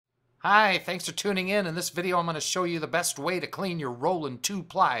Hi, thanks for tuning in. In this video, I'm going to show you the best way to clean your Roland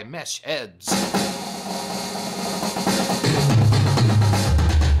 2-ply mesh heads.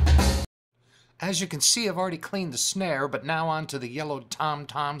 As you can see, I've already cleaned the snare, but now on to the yellow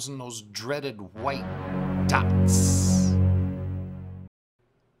tom-toms and those dreaded white dots.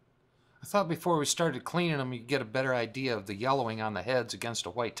 I thought before we started cleaning them, you'd get a better idea of the yellowing on the heads against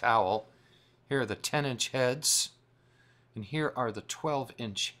a white towel. Here are the 10-inch heads. And here are the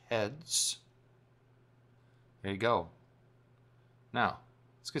 12-inch heads. There you go. Now,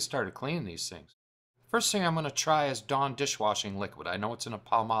 let's get started cleaning these things. First thing I'm going to try is Dawn dishwashing liquid. I know it's in a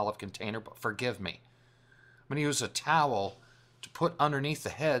Palmolive container, but forgive me. I'm going to use a towel to put underneath the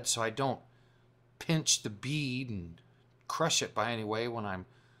head so I don't pinch the bead and crush it by any way when I'm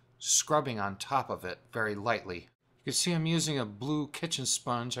scrubbing on top of it very lightly. You can see I'm using a blue kitchen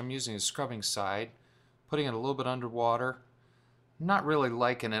sponge. I'm using the scrubbing side. Putting it a little bit underwater. Not really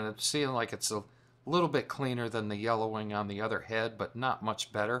liking it. It's seeing like it's a little bit cleaner than the yellowing on the other head, but not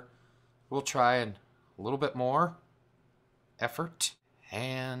much better. We'll try a little bit more effort,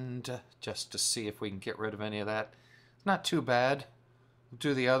 and just to see if we can get rid of any of that. Not too bad. We'll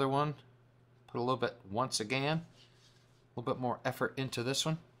do the other one. Put a little bit once again. A little bit more effort into this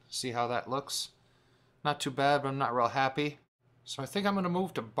one. See how that looks. Not too bad, but I'm not real happy. So I think I'm going to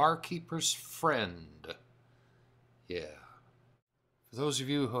move to Barkeeper's Friend. Yeah. For those of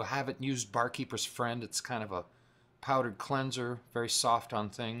you who haven't used Barkeeper's Friend, it's kind of a powdered cleanser, very soft on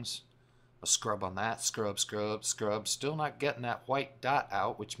things. A scrub on that, scrub, scrub, scrub. Still not getting that white dot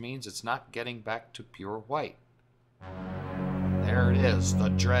out, which means it's not getting back to pure white. There it is, the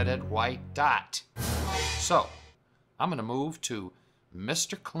dreaded white dot. So, I'm going to move to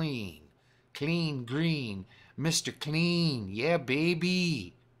Mr. Clean. Clean green. Mr. Clean, yeah,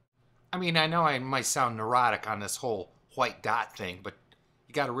 baby. I mean, I know I might sound neurotic on this whole white dot thing, but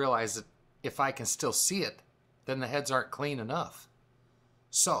you got to realize that if I can still see it, then the heads aren't clean enough.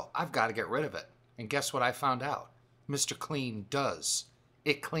 So I've got to get rid of it. And guess what I found out? Mr. Clean does.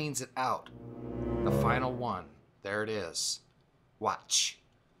 It cleans it out. The final one. There it is. Watch.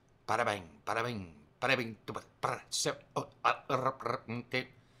 Bada bang, bada bing, bada bing, bada.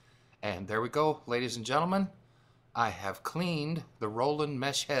 And there we go, ladies and gentlemen. I have cleaned the Roland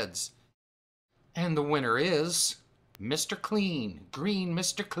mesh heads. And the winner is Mr. Clean. Green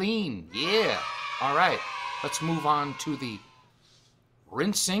Mr. Clean. Yeah. All right. Let's move on to the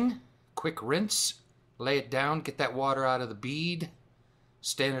rinsing. Quick rinse. Lay it down. Get that water out of the bead.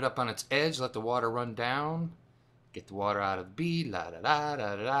 Stand it up on its edge. Let the water run down. Get the water out of the bead. La da da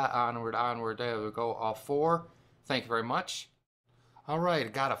da da da. Onward, onward. There we go. All four. Thank you very much. Alright, I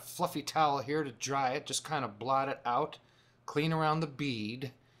got a fluffy towel here to dry it. Just kind of blot it out. Clean around the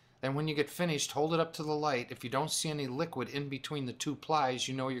bead. Then when you get finished, hold it up to the light. If you don't see any liquid in between the two plies,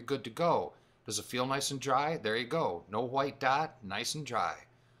 you know you're good to go. Does it feel nice and dry? There you go. No white dot. Nice and dry.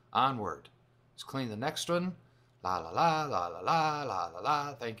 Onward. Let's clean the next one. La la la, la la la, la la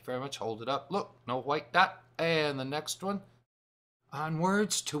la. Thank you very much. Hold it up. Look, no white dot. And the next one.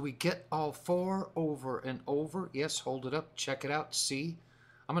 Onwards till we get all four over and over. Yes, hold it up. Check it out. See?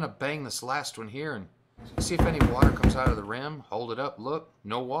 I'm going to bang this last one here and see if any water comes out of the rim. Hold it up. Look.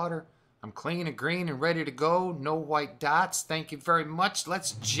 No water. I'm clean and green and ready to go. No white dots. Thank you very much.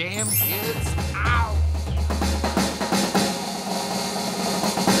 Let's jam, kids. Ow!